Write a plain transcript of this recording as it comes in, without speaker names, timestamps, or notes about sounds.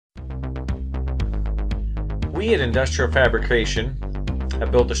We at Industrial Fabrication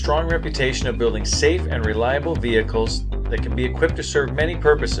have built a strong reputation of building safe and reliable vehicles that can be equipped to serve many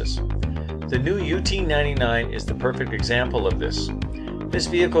purposes. The new UT99 is the perfect example of this. This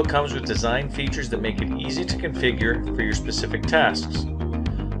vehicle comes with design features that make it easy to configure for your specific tasks.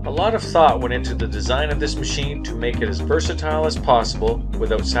 A lot of thought went into the design of this machine to make it as versatile as possible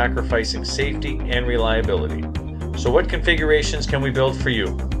without sacrificing safety and reliability. So what configurations can we build for you?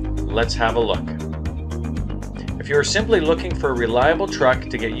 Let's have a look. If you are simply looking for a reliable truck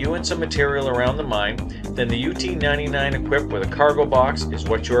to get you and some material around the mine, then the UT99 equipped with a cargo box is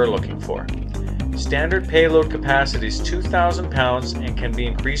what you are looking for. Standard payload capacity is 2,000 pounds and can be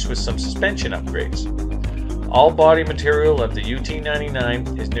increased with some suspension upgrades. All body material of the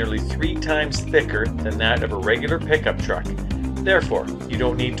UT99 is nearly 3 times thicker than that of a regular pickup truck. Therefore, you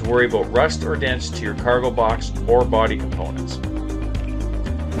don't need to worry about rust or dents to your cargo box or body components.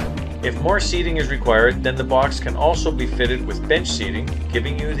 If more seating is required, then the box can also be fitted with bench seating,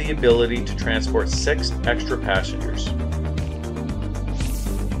 giving you the ability to transport 6 extra passengers.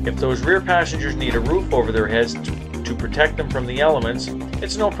 If those rear passengers need a roof over their heads to protect them from the elements,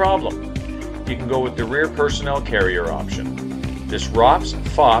 it's no problem. You can go with the rear personnel carrier option. This ROPS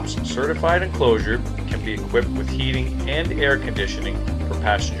FOPS certified enclosure can be equipped with heating and air conditioning for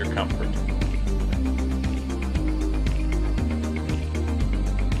passenger comfort.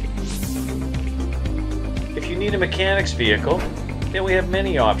 If you need a mechanic's vehicle, then we have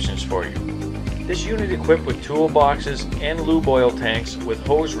many options for you. This unit equipped with toolboxes and lube oil tanks with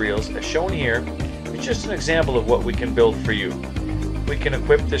hose reels, as shown here, is just an example of what we can build for you. We can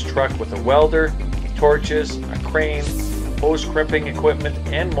equip this truck with a welder, torches, a crane, hose crimping equipment,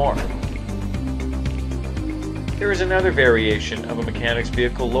 and more. There is another variation of a mechanic's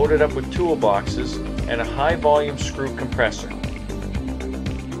vehicle loaded up with toolboxes and a high volume screw compressor.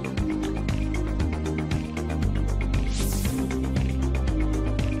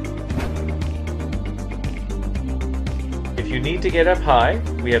 If you need to get up high,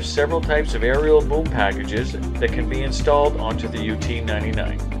 we have several types of aerial boom packages that can be installed onto the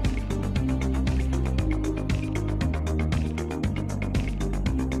UT99.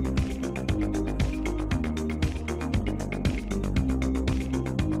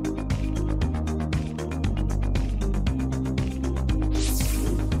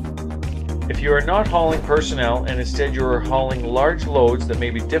 If you are not hauling personnel and instead you are hauling large loads that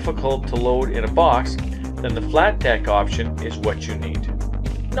may be difficult to load in a box, then the flat deck option is what you need.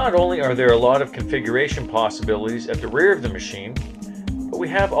 Not only are there a lot of configuration possibilities at the rear of the machine, but we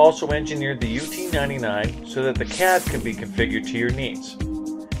have also engineered the UT99 so that the cab can be configured to your needs.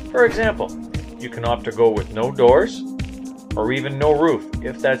 For example, you can opt to go with no doors or even no roof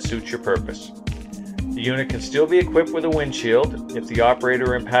if that suits your purpose. The unit can still be equipped with a windshield if the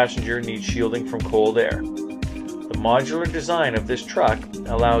operator and passenger need shielding from cold air. The modular design of this truck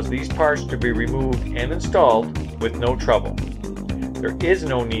allows these parts to be removed and installed with no trouble. There is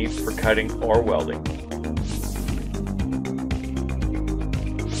no need for cutting or welding.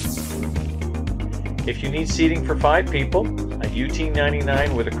 If you need seating for 5 people, a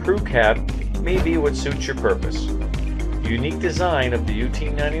UT99 with a crew cab may be what suits your purpose. The unique design of the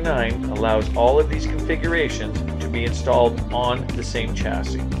UT99 allows all of these configurations to be installed on the same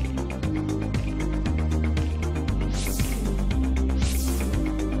chassis.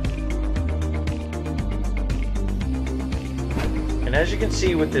 And as you can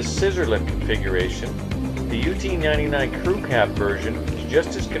see with this scissor lift configuration, the UT99 crew cab version is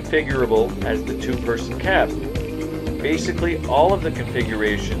just as configurable as the 2-person cab. Basically, all of the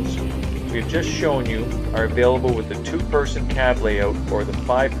configurations we've just shown you are available with the 2-person cab layout or the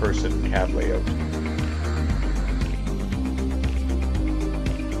 5-person cab layout.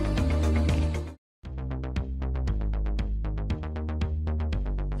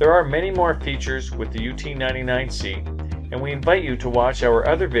 There are many more features with the UT99C, and we invite you to watch our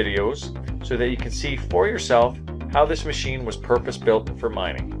other videos so that you can see for yourself how this machine was purpose-built for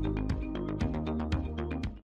mining.